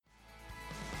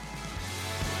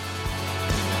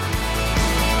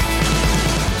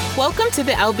Welcome to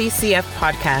the LBCF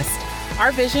podcast.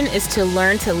 Our vision is to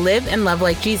learn to live and love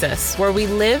like Jesus, where we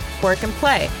live, work, and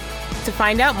play. To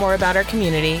find out more about our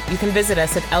community, you can visit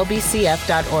us at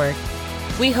lbcf.org.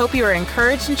 We hope you are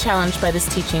encouraged and challenged by this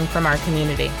teaching from our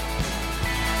community.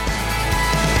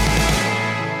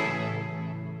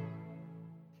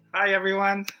 Hi,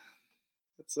 everyone.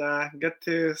 It's good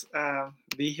to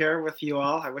be here with you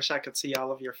all. I wish I could see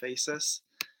all of your faces.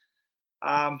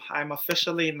 I'm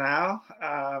officially now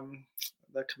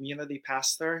the community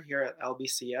pastor here at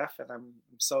LBCF, and I'm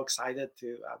so excited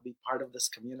to be part of this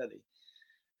community.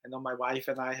 I know my wife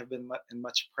and I have been in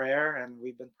much prayer, and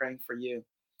we've been praying for you.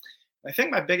 I think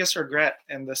my biggest regret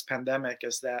in this pandemic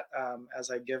is that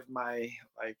as I give my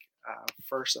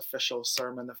first official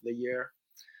sermon of the year,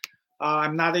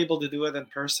 I'm not able to do it in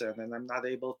person, and I'm not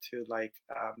able to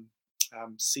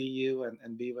see you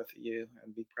and be with you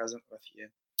and be present with you.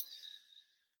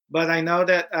 But I know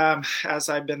that as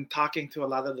I've been talking to a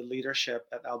lot of the leadership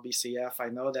at LBCF, I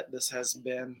know that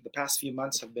the past few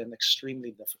months have been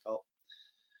extremely difficult.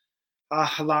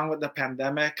 Along with the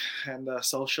pandemic and the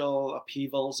social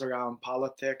upheavals around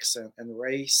politics and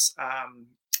race,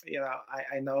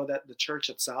 I know that the church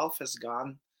itself has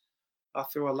gone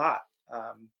through a lot.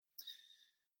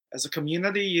 As a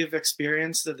community, you've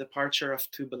experienced the departure of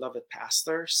two beloved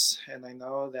pastors, and I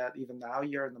know that even now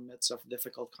you're in the midst of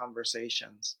difficult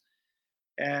conversations.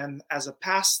 And as a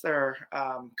pastor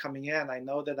coming in, I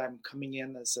know that I'm coming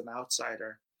in as an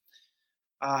outsider.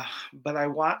 But I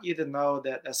want you to know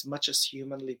that as much as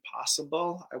humanly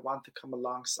possible, I want to come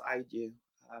alongside you,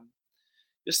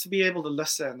 just to be able to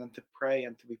listen and to pray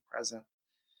and to be present.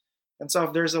 And so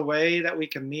if there's a way that we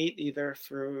can meet either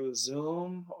through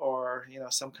Zoom or,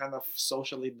 some kind of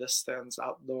socially distanced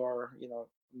outdoor,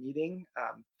 meeting,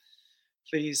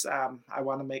 please, I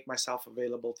want to make myself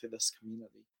available to this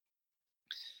community.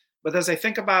 But as I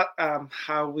think about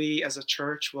how we as a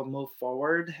church will move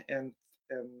forward in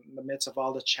the midst of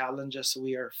all the challenges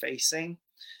we are facing,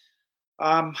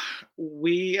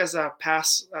 we as a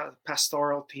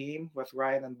pastoral team with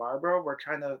Ryan and Barbara, we're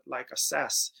trying to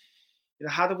assess,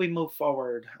 how do we move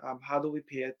forward? How do we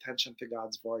pay attention to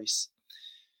God's voice?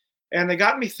 And it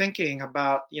got me thinking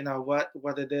about,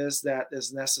 what it is that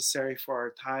is necessary for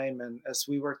our time. And as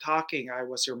we were talking, I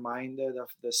was reminded of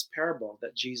this parable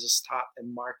that Jesus taught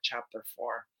in Mark chapter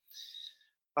 4.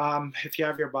 If you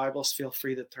have your Bibles, feel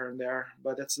free to turn there.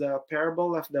 But it's the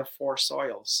parable of the four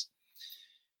soils.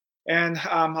 And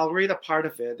I'll read a part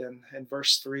of it. And in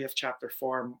verse 3 of chapter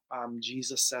 4,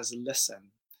 Jesus says, listen.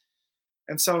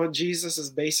 And so Jesus is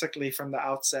basically from the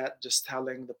outset just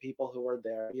telling the people who are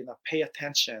there, pay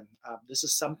attention. This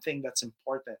is something that's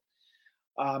important.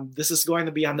 This is going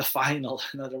to be on the final.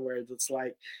 In other words, it's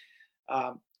like,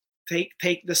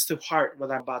 take this to heart,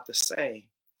 what I'm about to say.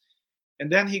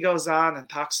 And then he goes on and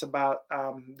talks about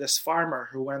this farmer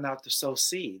who went out to sow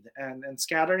seed. And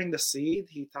scattering the seed,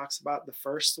 he talks about the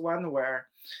first one where,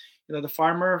 the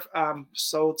farmer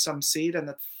sowed some seed and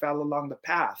it fell along the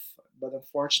path. But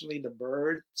unfortunately, the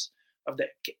birds of the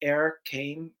air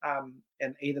came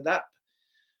and ate it up.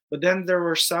 But then there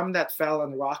were some that fell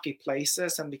in rocky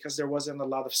places, and because there wasn't a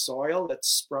lot of soil, it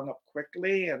sprung up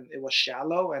quickly and it was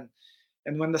shallow.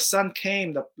 And when the sun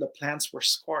came, the plants were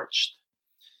scorched.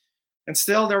 And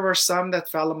still there were some that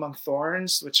fell among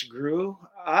thorns, which grew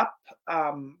up,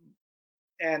 and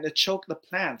it choked the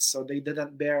plants, so they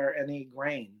didn't bear any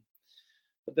grain.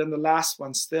 But then the last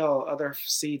one, still, other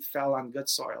seed fell on good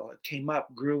soil. It came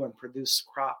up, grew, and produced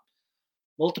crop,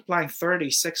 multiplying 30,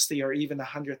 60, or even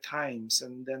 100 times.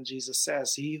 And then Jesus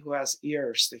says, he who has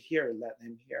ears to hear, let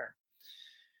him hear.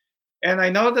 And I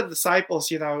know the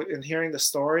disciples, in hearing the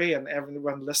story and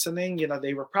everyone listening,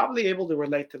 they were probably able to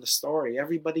relate to the story.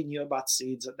 Everybody knew about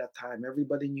seeds at that time.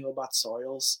 Everybody knew about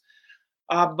soils.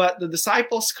 But the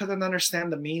disciples couldn't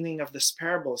understand the meaning of this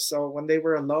parable. So when they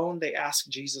were alone, they asked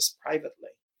Jesus privately.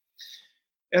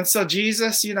 And so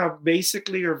Jesus,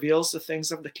 basically reveals the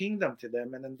things of the kingdom to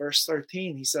them. And in verse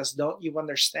 13, he says, don't you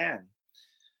understand?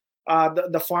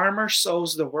 The farmer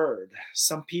sows the word.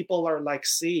 Some people are like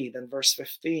seed. In verse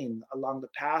 15, along the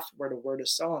path where the word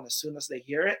is sown, as soon as they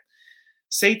hear it,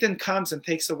 Satan comes and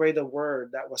takes away the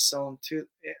word that was sown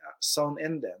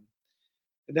in them.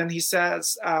 And then he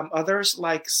says, others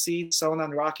like seed sown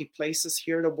on rocky places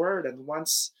hear the word and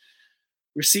once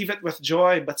receive it with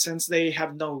joy, but since they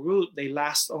have no root, they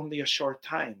last only a short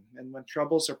time. And when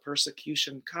troubles or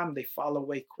persecution come, they fall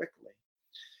away quickly.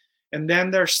 And then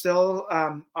there still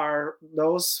are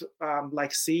those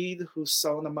like seed who's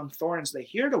sown among thorns. They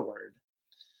hear the word,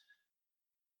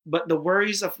 But the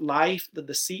worries of life, the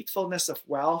deceitfulness of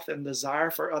wealth, and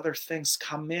desire for other things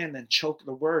come in and choke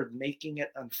the word, making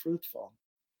it unfruitful.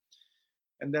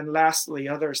 And then lastly,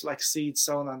 others like seed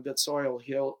sown on good soil,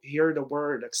 he'll hear the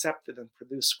word, accept it, and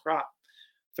produce crop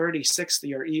 30,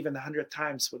 60, or even 100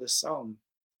 times what is sown.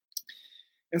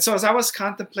 And so as I was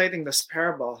contemplating this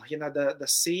parable, the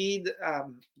seed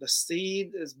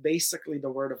is basically the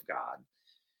word of God.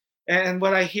 And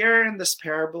what I hear in this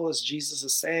parable is Jesus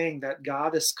is saying that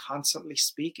God is constantly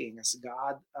speaking, as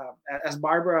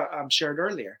Barbara shared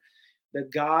earlier,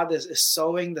 that God is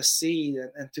sowing the seed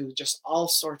into just all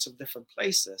sorts of different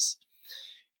places.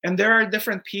 And there are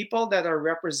different people that are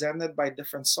represented by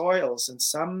different soils. And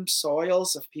some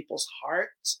soils of people's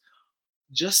hearts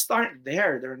just aren't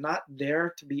there. They're not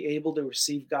there to be able to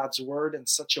receive God's word in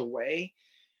such a way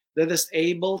that is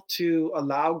able to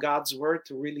allow God's word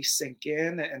to really sink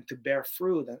in and to bear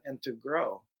fruit and to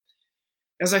grow.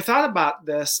 As I thought about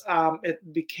this,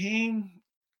 it became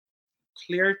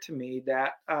clear to me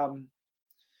that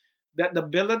that the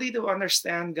ability to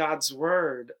understand God's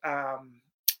word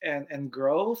and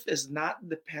growth is not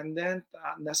dependent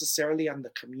necessarily on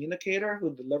the communicator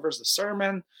who delivers the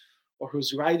sermon or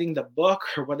who's writing the book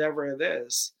or whatever it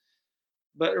is.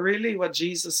 But really what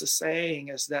Jesus is saying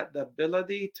is that the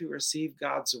ability to receive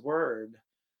God's word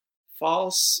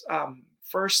falls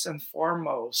first and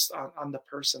foremost on the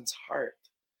person's heart.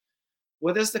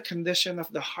 What is the condition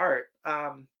of the heart?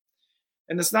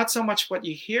 And it's not so much what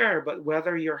you hear, but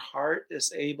whether your heart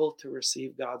is able to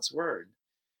receive God's word.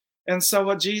 And so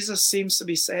what Jesus seems to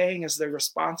be saying is the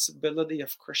responsibility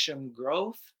of Christian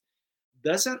growth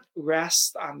doesn't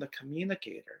rest on the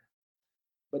communicator,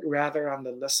 but rather on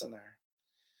the listener.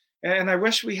 And I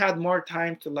wish we had more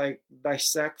time to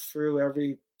dissect through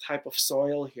every type of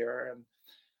soil here.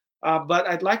 But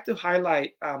I'd like to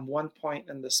highlight one point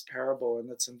in this parable,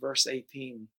 and it's in verse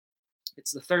 18.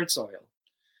 It's the third soil,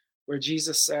 where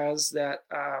Jesus says that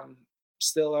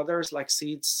still others, like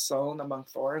seeds sown among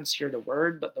thorns, hear the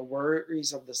word, but the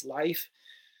worries of this life,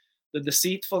 the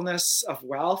deceitfulness of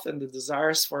wealth, and the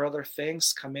desires for other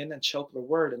things come in and choke the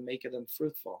word and make it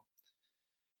unfruitful.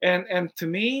 And to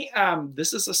me,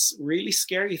 this is a really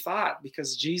scary thought,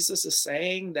 because Jesus is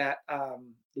saying that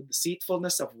the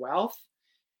deceitfulness of wealth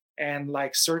and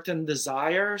like certain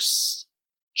desires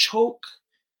choke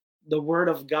the word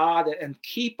of God and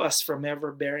keep us from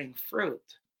ever bearing fruit.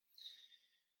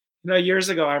 Years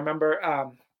ago, I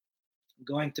remember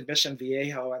going to Mission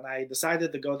Viejo, and I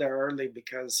decided to go there early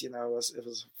because, it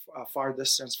was a far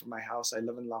distance from my house. I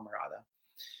live in La Mirada.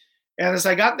 And as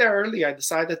I got there early, I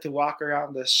decided to walk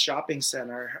around this shopping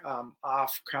center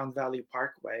off Crown Valley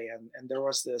Parkway. And there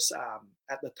was this,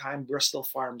 at the time, Bristol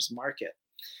Farms Market.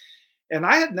 And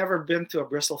I had never been to a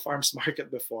Bristol Farms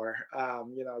Market before.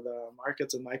 The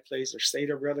markets in my place are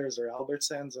Stater Brothers or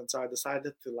Albertsons. And so I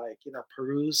decided to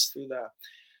peruse through the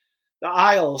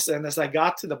aisles. And as I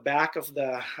got to the back of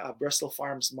the Bristol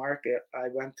Farms Market, I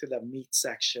went to the meat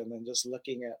section and just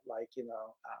looking at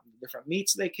different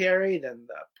meats they carried and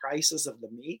the prices of the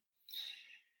meat.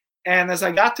 And as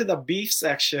I got to the beef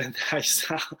section, I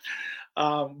saw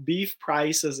beef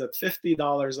prices at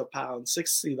 $50 a pound,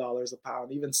 $60 a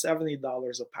pound, even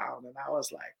 $70 a pound. And I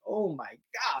was like, oh my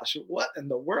gosh, what in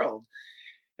the world?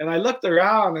 And I looked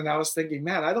around and I was thinking,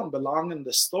 man, I don't belong in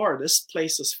the store. This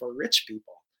place is for rich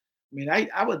people. I mean,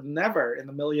 I would never in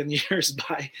a million years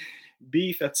buy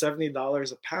beef at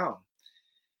 $70 a pound.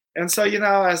 And so,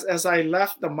 as I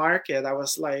left the market, I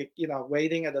was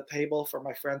waiting at the table for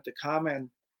my friend to come. And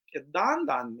it dawned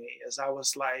on me as I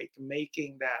was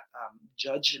making that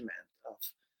judgment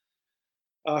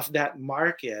of that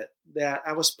market, that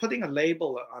I was putting a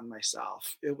label on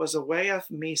myself. It was a way of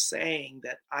me saying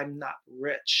that I'm not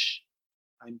rich,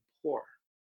 I'm poor.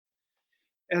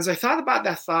 As I thought about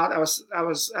that thought, I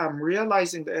was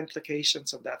realizing the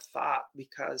implications of that thought,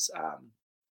 because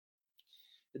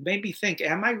it made me think,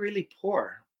 am I really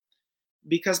poor?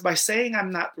 Because by saying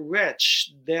I'm not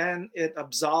rich, then it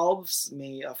absolves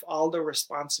me of all the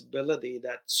responsibility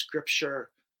that Scripture,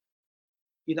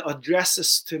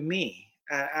 addresses to me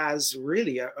as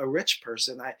really a rich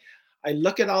person. I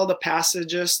look at all the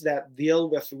passages that deal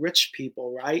with rich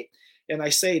people, right? And I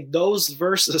say, those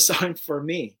verses aren't for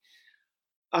me.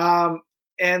 And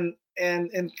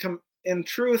in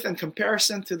truth, in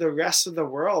comparison to the rest of the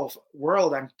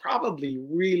world, I'm probably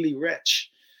really rich.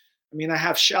 I mean, I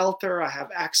have shelter, I have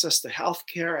access to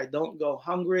healthcare, I don't go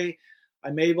hungry,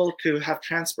 I'm able to have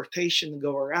transportation to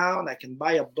go around, I can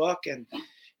buy a book and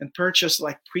purchase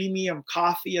premium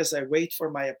coffee as I wait for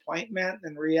my appointment.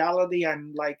 In reality,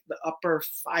 I'm like the upper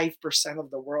 5% of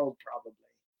the world, probably.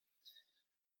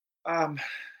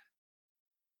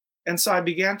 And so I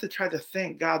began to try to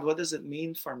think, God, what does it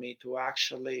mean for me to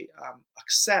actually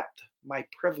accept my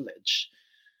privilege,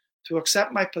 to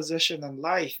accept my position in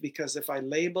life? Because if I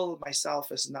label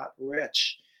myself as not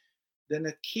rich, then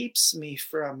it keeps me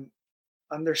from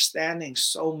understanding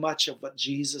so much of what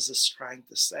Jesus is trying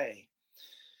to say.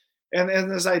 And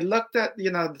as I looked at,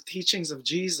 the teachings of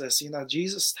Jesus,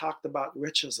 Jesus talked about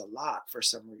riches a lot for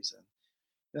some reason.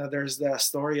 There's the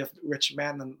story of rich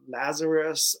man and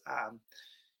Lazarus.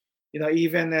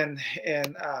 Even in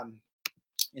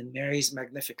Mary's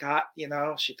Magnificat,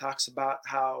 she talks about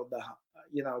how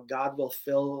God will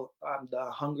fill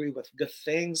the hungry with good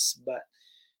things, but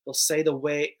he'll send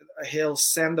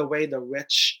away the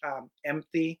rich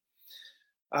empty.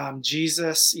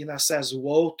 Jesus, says,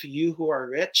 "Woe to you who are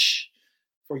rich,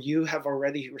 for you have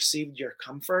already received your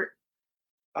comfort."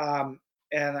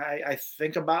 And I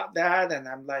think about that, and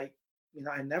I'm like,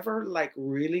 I never like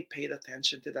really paid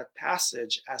attention to that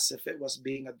passage as if it was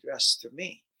being addressed to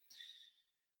me.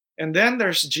 And then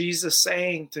there's Jesus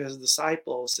saying to his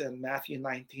disciples in Matthew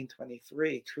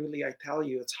 19:23, "Truly I tell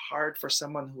you, it's hard for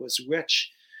someone who is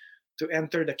rich to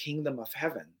enter the kingdom of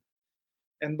heaven."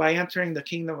 And by entering the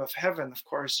kingdom of heaven, of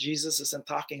course, Jesus isn't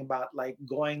talking about like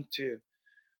going to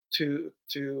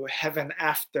heaven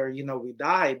after we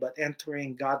die, but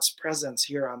entering God's presence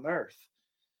here on earth.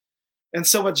 And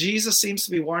so what Jesus seems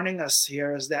to be warning us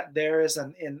here is that there is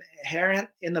an inherent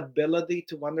inability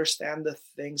to understand the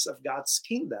things of God's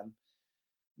kingdom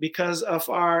because of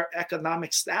our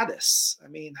economic status. I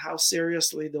mean, how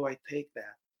seriously do I take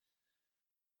that?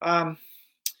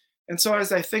 And so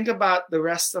as I think about the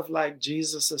rest of like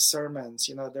Jesus's sermons,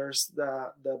 there's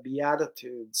the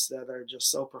Beatitudes that are just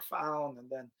so profound. And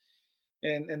then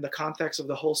in the context of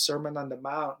the whole Sermon on the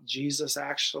Mount, Jesus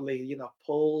actually,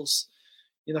 pulls,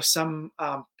 some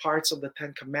parts of the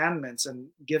Ten Commandments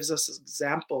and gives us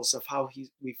examples of how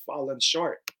we've fallen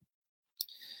short.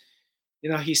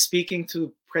 He's speaking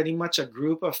to pretty much a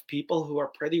group of people who are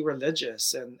pretty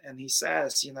religious. And he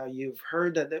says, you've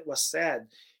heard that it was said,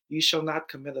 you shall not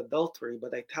commit adultery.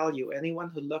 But I tell you,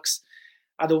 anyone who looks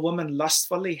at a woman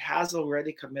lustfully has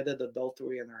already committed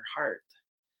adultery in her heart.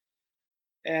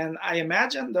 And I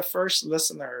imagine the first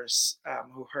listeners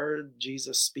who heard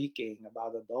Jesus speaking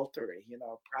about adultery,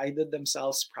 prided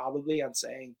themselves probably on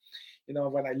saying,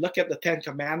 when I look at the Ten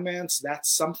Commandments,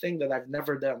 that's something that I've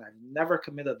never done. I've never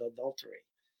committed adultery.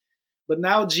 But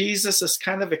now Jesus is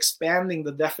kind of expanding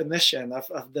the definition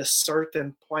of this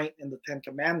certain point in the Ten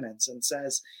Commandments and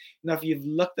says, if you've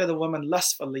looked at a woman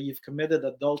lustfully, you've committed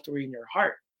adultery in your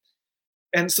heart.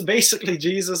 And so basically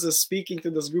Jesus is speaking to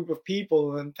this group of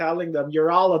people and telling them,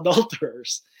 you're all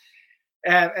adulterers.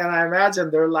 And I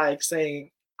imagine they're like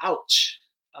saying, ouch.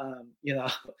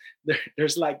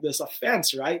 There's like this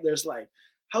offense, right? There's like,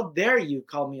 how dare you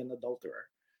call me an adulterer?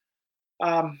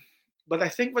 But I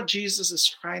think what Jesus is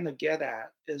trying to get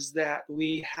at is that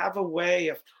we have a way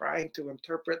of trying to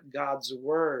interpret God's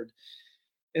word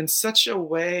in such a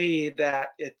way that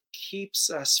it keeps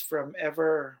us from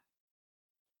ever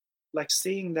like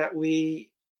seeing that we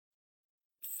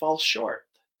fall short.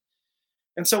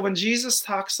 And so when Jesus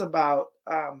talks about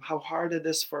how hard it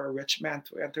is for a rich man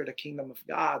to enter the kingdom of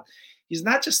God, he's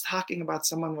not just talking about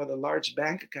someone with a large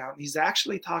bank account. He's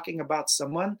actually talking about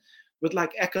someone with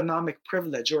like economic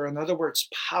privilege, or in other words,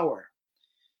 power.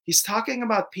 He's talking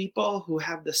about people who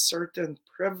have this certain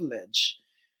privilege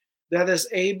that is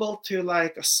able to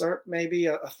like assert maybe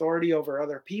authority over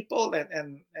other people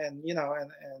and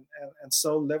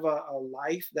so live a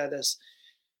life that is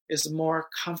more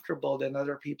comfortable than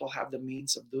other people have the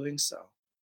means of doing so.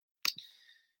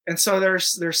 And so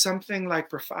there's something like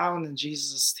profound in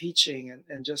Jesus' teaching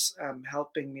and just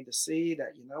helping me to see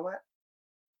that, what?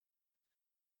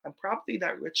 I'm probably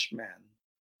that rich man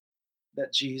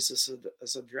that Jesus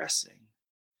is addressing.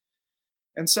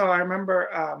 And so I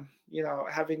remember,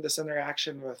 having this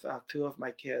interaction with two of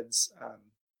my kids.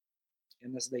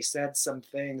 And as they said some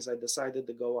things, I decided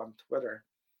to go on Twitter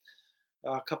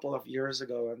a couple of years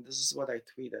ago. And this is what I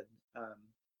tweeted.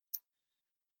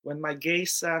 When my gay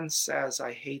son says,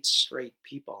 I hate straight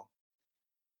people,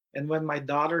 and when my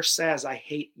daughter says, I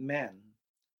hate men,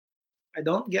 I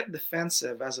don't get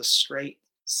defensive as a straight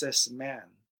cis man.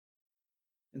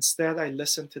 Instead, I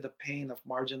listen to the pain of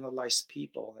marginalized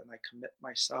people and I commit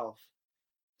myself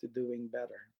to doing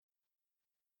better.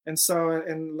 And so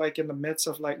in the midst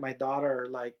of like my daughter,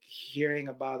 like hearing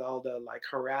about all the like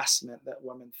harassment that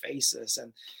woman faces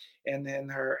and then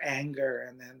her anger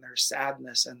and then her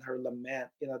sadness and her lament,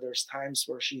 there's times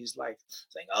where she's like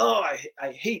saying, oh,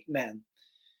 I hate men.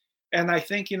 And I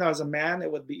think, as a man,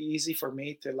 it would be easy for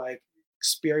me to like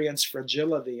experience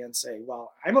fragility and say,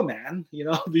 well, I'm a man,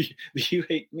 do you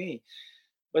hate me?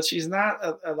 But she's not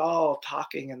at all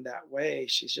talking in that way.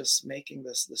 She's just making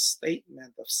this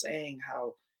statement of saying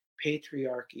how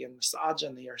patriarchy and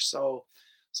misogyny are so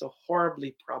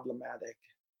horribly problematic,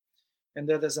 and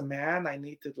that as a man I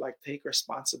need to like take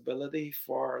responsibility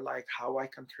for like how I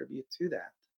contribute to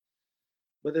that.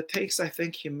 But it takes, I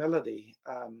think, humility.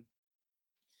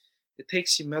 It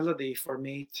takes humility for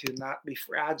me to not be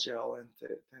fragile, and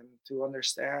to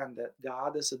understand that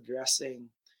God is addressing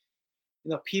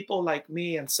people like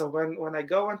me. And so when I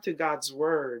go into God's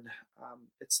word,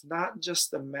 it's not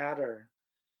just a matter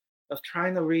of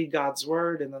trying to read God's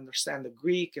word and understand the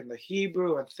Greek and the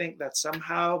Hebrew and think that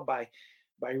somehow by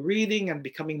reading and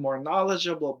becoming more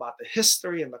knowledgeable about the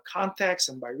history and the context,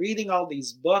 and by reading all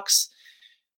these books,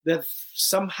 that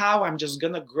somehow I'm just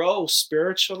going to grow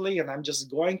spiritually and I'm just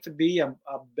going to be a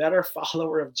better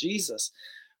follower of Jesus.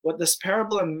 What this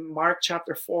parable in Mark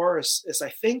chapter 4 is I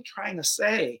think trying to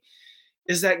say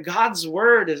is that God's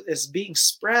word is being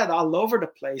spread all over the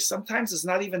place. Sometimes it's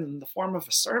not even in the form of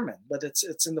a sermon, but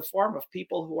it's in the form of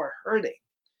people who are hurting.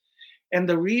 And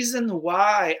the reason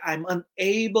why I'm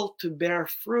unable to bear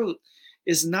fruit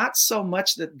is not so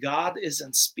much that God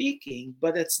isn't speaking,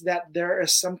 but it's that there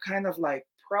is some kind of like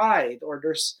pride, or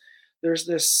there's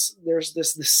this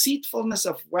deceitfulness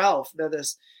of wealth that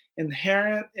is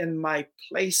inherent in my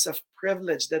place of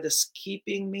privilege that is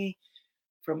keeping me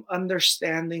from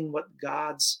understanding what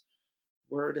God's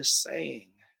word is saying.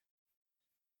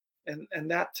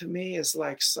 And that to me is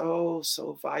like so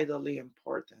vitally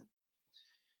important.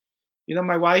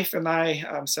 My wife and I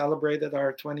celebrated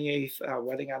our 28th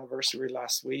wedding anniversary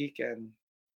last week, and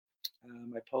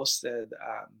I posted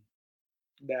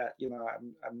that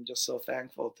I'm just so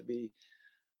thankful to be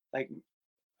like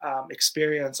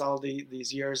experience all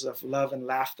these years of love and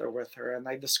laughter with her. And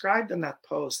I described in that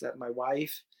post that my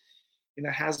wife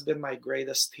has been my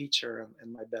greatest teacher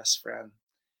and my best friend.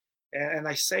 And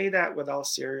I say that with all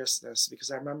seriousness because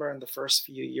I remember in the first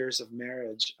few years of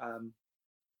marriage,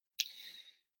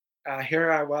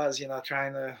 here I was,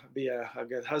 trying to be a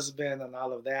good husband and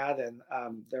all of that. And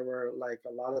there were like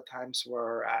a lot of times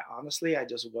where I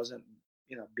just wasn't,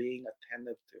 being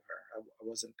attentive to her. I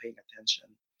wasn't paying attention.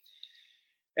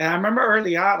 And I remember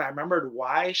early on, I remembered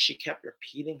why she kept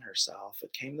repeating herself.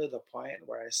 It came to the point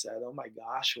where I said, oh my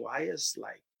gosh, why is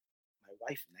like my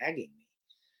wife nagging me?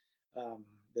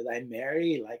 Did I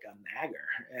marry like a nagger?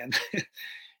 And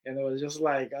and it was just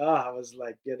like, I was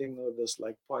like getting to this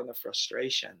like point of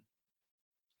frustration.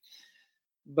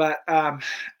 But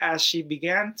as she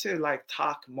began to like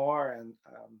talk more and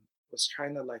was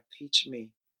trying to like teach me,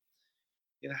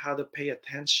 how to pay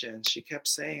attention, she kept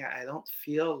saying, I don't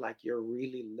feel like you're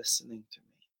really listening to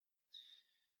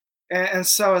me. And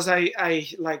so as I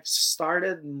like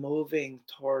started moving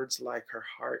towards like her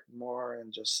heart more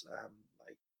and just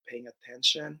like paying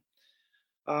attention,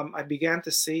 I began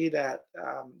to see that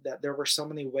that there were so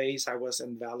many ways I was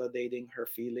invalidating her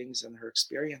feelings and her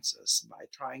experiences by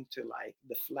trying to like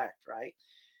deflect, right,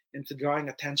 into drawing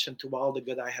attention to all the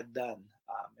good I had done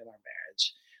in our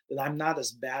marriage. That I'm not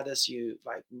as bad as you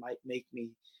like might make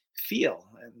me feel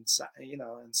and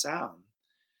and sound.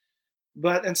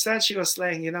 But instead, she was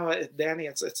saying, Danny,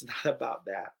 it's not about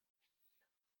that.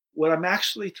 What I'm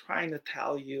actually trying to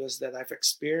tell you is that I've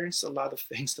experienced a lot of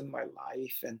things in my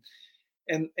life,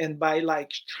 and by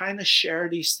like trying to share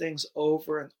these things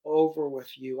over and over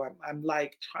with you, I'm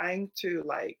like trying to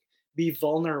like be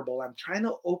vulnerable. I'm trying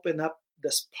to open up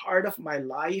this part of my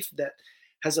life that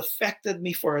has affected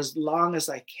me for as long as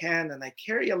I can, and I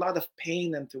carry a lot of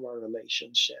pain into our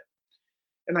relationship.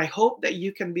 And I hope that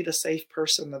you can be the safe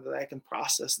person that I can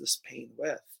process this pain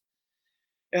with.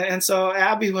 And so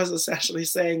Abby was essentially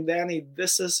saying, Danny,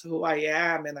 this is who I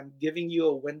am, and I'm giving you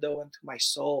a window into my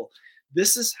soul.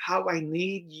 This is how I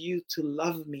need you to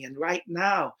love me. And right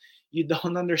now, you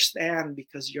don't understand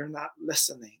because you're not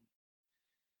listening.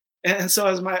 And so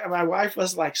as my wife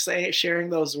was like sharing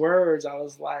those words, I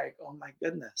was like, oh my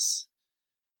goodness.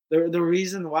 The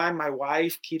reason why my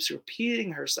wife keeps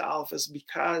repeating herself is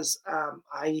because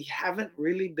I haven't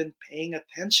really been paying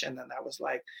attention. And I was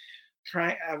like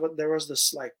there was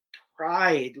this like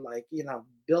pride, like,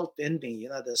 built in me,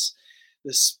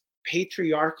 this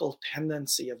patriarchal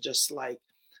tendency of just like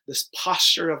this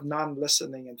posture of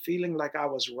non-listening and feeling like I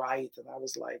was right. And I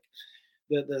was like,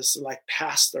 this like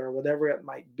pastor or whatever it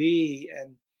might be.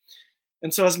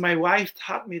 And so as my wife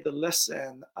taught me to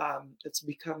listen, it's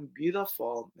become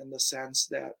beautiful in the sense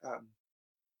that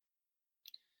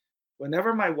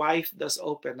whenever my wife does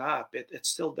open up, it's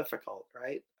still difficult,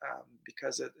 right?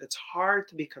 Because it's hard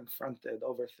to be confronted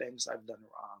over things I've done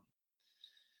wrong.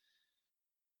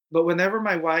 But whenever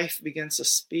my wife begins to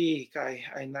speak,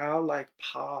 I now like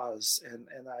pause, and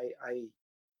I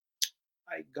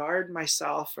guard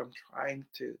myself from trying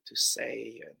to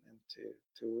say and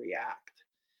to react.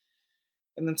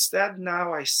 And instead,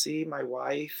 now I see my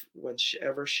wife,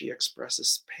 whenever she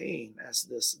expresses pain, as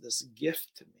this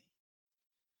gift to me.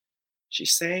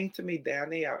 She's saying to me,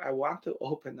 Danny, I want to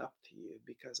open up to you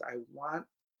because I want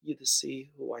you to see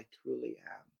who I truly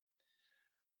am.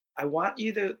 I want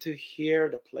you to hear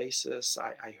the places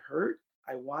I hurt.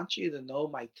 I want you to know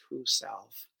my true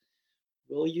self.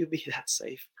 Will you be that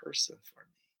safe person for me?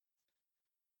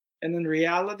 And in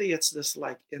reality, it's this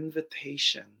like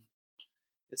invitation.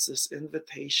 It's this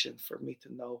invitation for me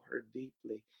to know her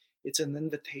deeply. It's an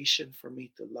invitation for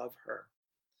me to love her.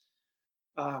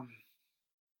 Um,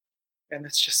 and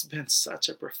it's just been such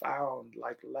a profound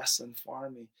like lesson for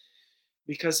me,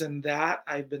 because in that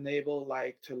I've been able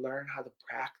like to learn how to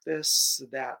practice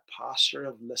that posture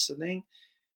of listening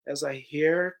as I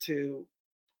hear to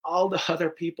all the other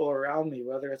people around me,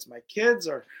 whether it's my kids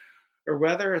or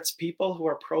whether it's people who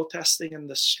are protesting in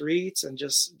the streets and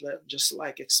just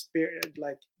like experience,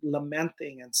 like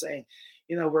lamenting and saying,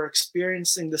 we're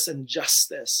experiencing this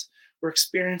injustice, we're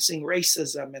experiencing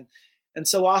racism, and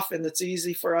so often it's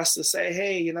easy for us to say,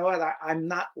 hey, you know what, I'm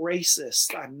not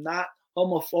racist, I'm not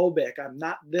homophobic, I'm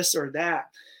not this or that.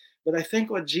 But I think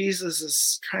what Jesus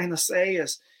is trying to say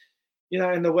is,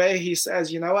 in the way he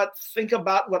says, you know what, think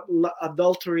about what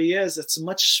adultery is. It's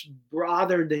much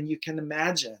broader than you can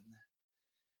imagine.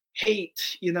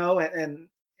 Hate, and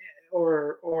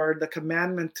or the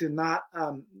commandment to not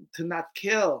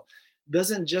kill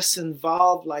doesn't just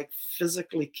involve like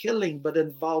physically killing, but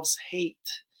involves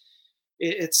hate.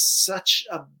 It's such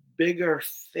a bigger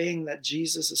thing that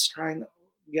Jesus is trying to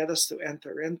get us to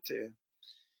enter into.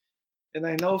 And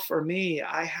I know for me,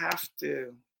 I have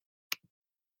to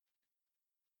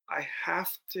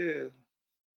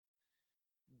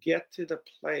get to the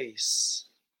place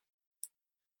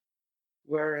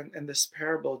where in this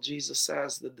parable, Jesus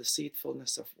says the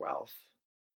deceitfulness of wealth.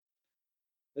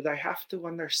 That I have to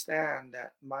understand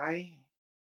that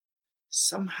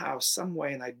somehow, some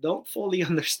way, and I don't fully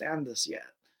understand this yet,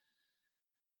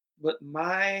 but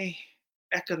my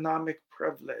economic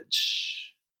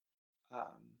privilege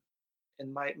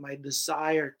and my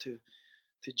desire to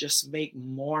just make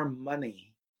more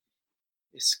money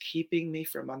is keeping me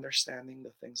from understanding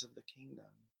the things of the kingdom.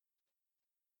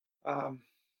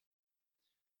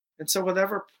 And so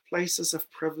whatever places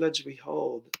of privilege we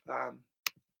hold,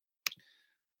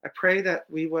 I pray that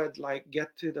we would like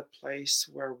get to the place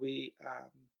where we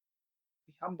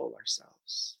humble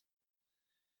ourselves.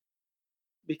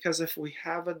 Because if we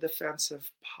have a defensive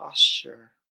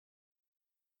posture,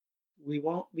 we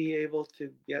won't be able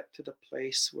to get to the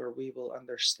place where we will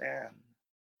understand.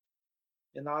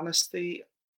 And honestly,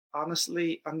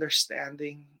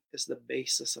 understanding is the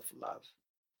basis of love.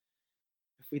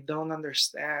 If we don't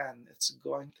understand, it's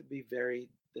going to be very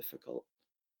difficult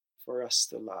for us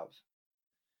to love.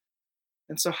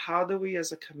 And so how do we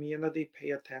as a community pay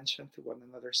attention to one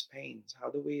another's pains? How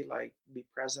do we like be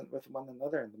present with one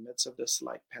another in the midst of this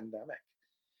like pandemic?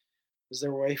 Is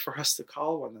there a way for us to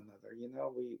call one another?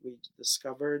 We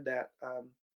discovered that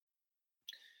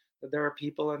that there are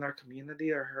people in our community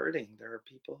that are hurting. There are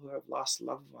people who have lost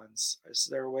loved ones. Is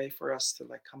there a way for us to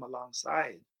like come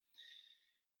alongside?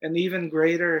 And even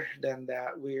greater than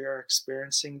that, we are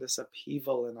experiencing this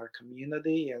upheaval in our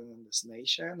community and in this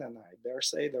nation, and I dare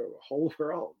say the whole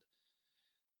world.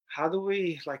 How do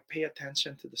we like pay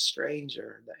attention to the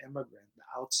stranger, the immigrant, the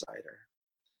outsider?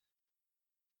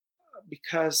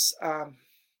 Because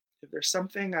if there's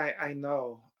something I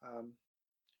know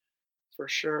for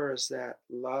sure is that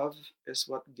love is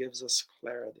what gives us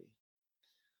clarity.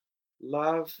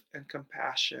 Love and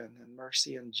compassion and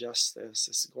mercy and justice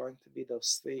is going to be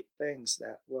those things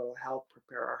that will help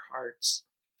prepare our hearts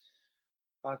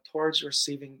towards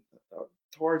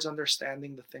towards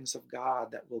understanding the things of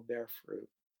God that will bear fruit.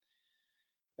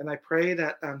 And I pray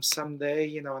that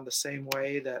someday, in the same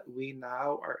way that we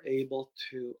now are able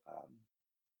to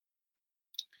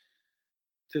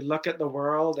look at the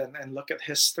world and look at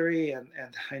history, and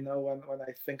I know when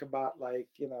I think about like,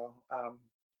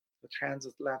 the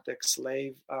transatlantic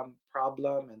slave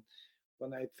problem, and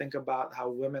when I think about how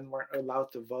women weren't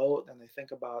allowed to vote, and I think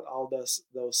about all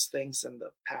those things in the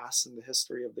past in the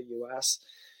history of the U.S.,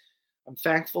 I'm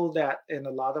thankful that in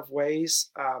a lot of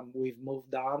ways we've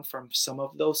moved on from some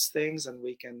of those things, and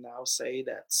we can now say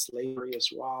that slavery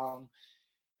is wrong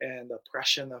and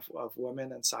oppression of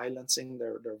women and silencing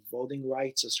their voting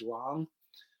rights is wrong.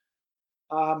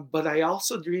 But I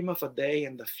also dream of a day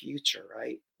in the future,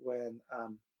 right, when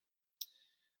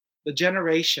the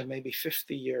generation, maybe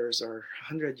 50 years or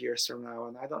 100 years from now,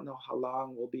 and I don't know how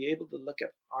long, will be able to look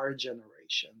at our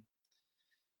generation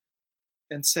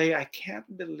and say, I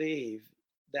can't believe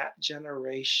that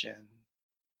generation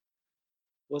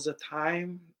was a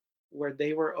time where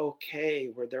they were okay,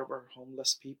 where there were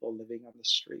homeless people living on the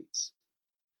streets.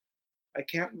 I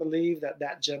can't believe that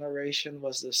that generation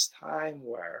was this time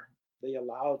where they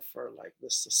allowed for like the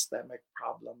systemic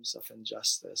problems of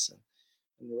injustice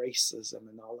and racism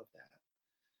and all of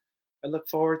that. I look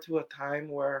forward to a time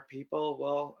where people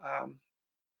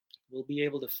will be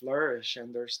able to flourish,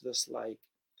 and there's this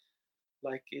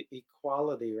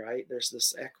equality, right? There's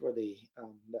this equity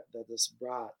that is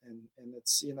brought, and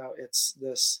it's, you know, it's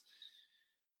this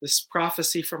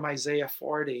prophecy from Isaiah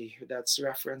 40 that's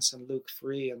referenced in Luke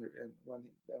 3, and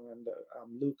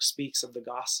Luke speaks of the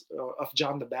gospel of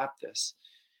John the Baptist,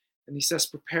 and he says,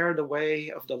 "Prepare the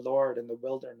way of the Lord in the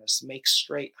wilderness, make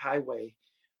straight highway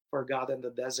for God in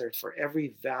the desert. For every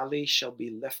valley shall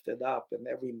be lifted up, and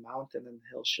every mountain and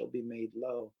hill shall be made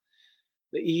low.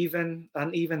 The even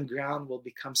uneven ground will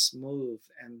become smooth,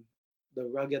 and the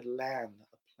rugged land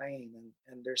a plain."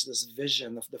 And there's this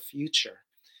vision of the future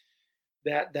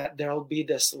that there'll be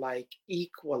this like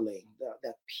equaling,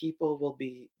 that people will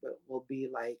be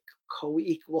like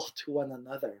co-equal to one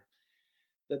another,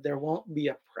 that there won't be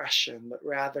oppression, but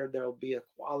rather there'll be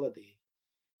equality.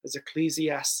 As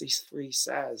Ecclesiastes 3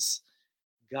 says,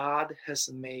 God has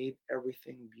made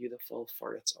everything beautiful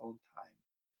for its own time.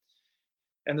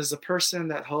 And as a person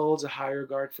that holds a high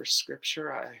regard for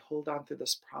Scripture, I hold on to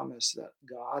this promise that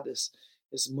God is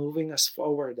moving us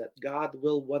forward, that God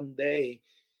will one day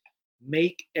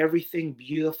make everything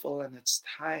beautiful in its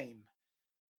time,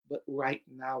 but right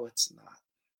now it's not.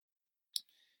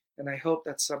 And I hope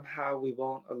that somehow we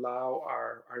won't allow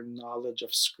our knowledge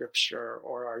of Scripture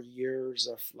or our years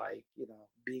of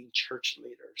being church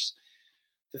leaders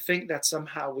to think that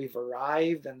somehow we've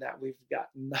arrived and that we've got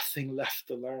nothing left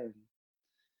to learn.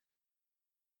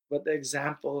 But the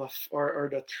example of, or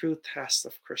the true test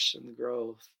of Christian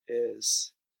growth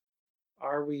is,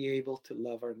 are we able to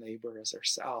love our neighbor as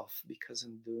ourselves? Because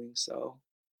in doing so,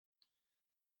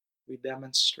 we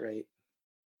demonstrate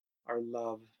our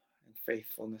love and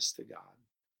faithfulness to God.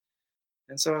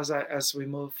 And so as we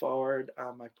move forward,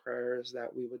 my prayer is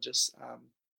that we would just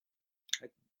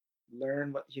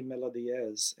learn what humility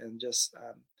is, and just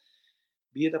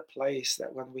be at a place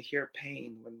that when we hear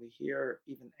pain, when we hear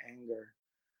even anger,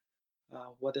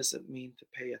 what does it mean to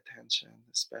pay attention,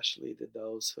 especially to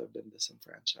those who have been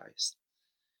disenfranchised?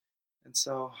 And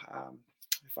so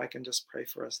if I can just pray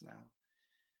for us now.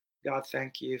 God,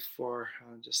 thank you for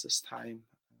just this time,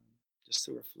 just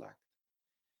to reflect.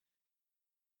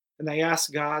 And I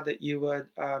ask God that you would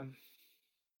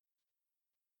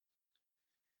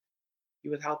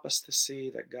help us to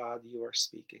see that, God, you are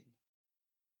speaking.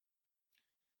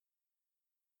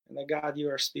 And that, God, you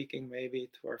are speaking maybe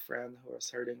to our friend who is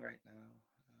hurting right now.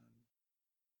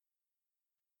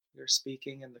 You're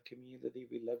speaking in the community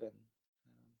we live in.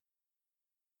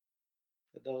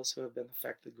 For those who have been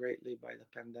affected greatly by the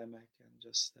pandemic and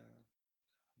just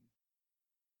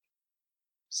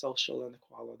social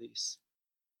inequalities.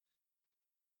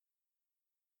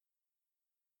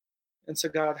 And so,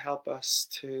 God, help us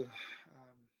to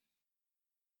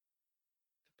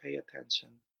pay attention,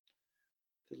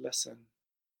 to listen,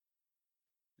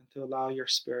 and to allow your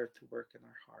Spirit to work in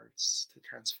our hearts, to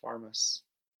transform us,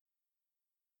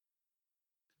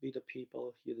 to be the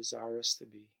people you desire us to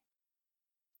be.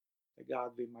 That,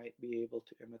 God, we might be able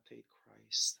to imitate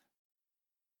Christ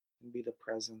and be the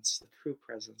true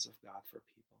presence of God for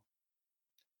people.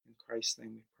 In Christ's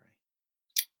name we pray.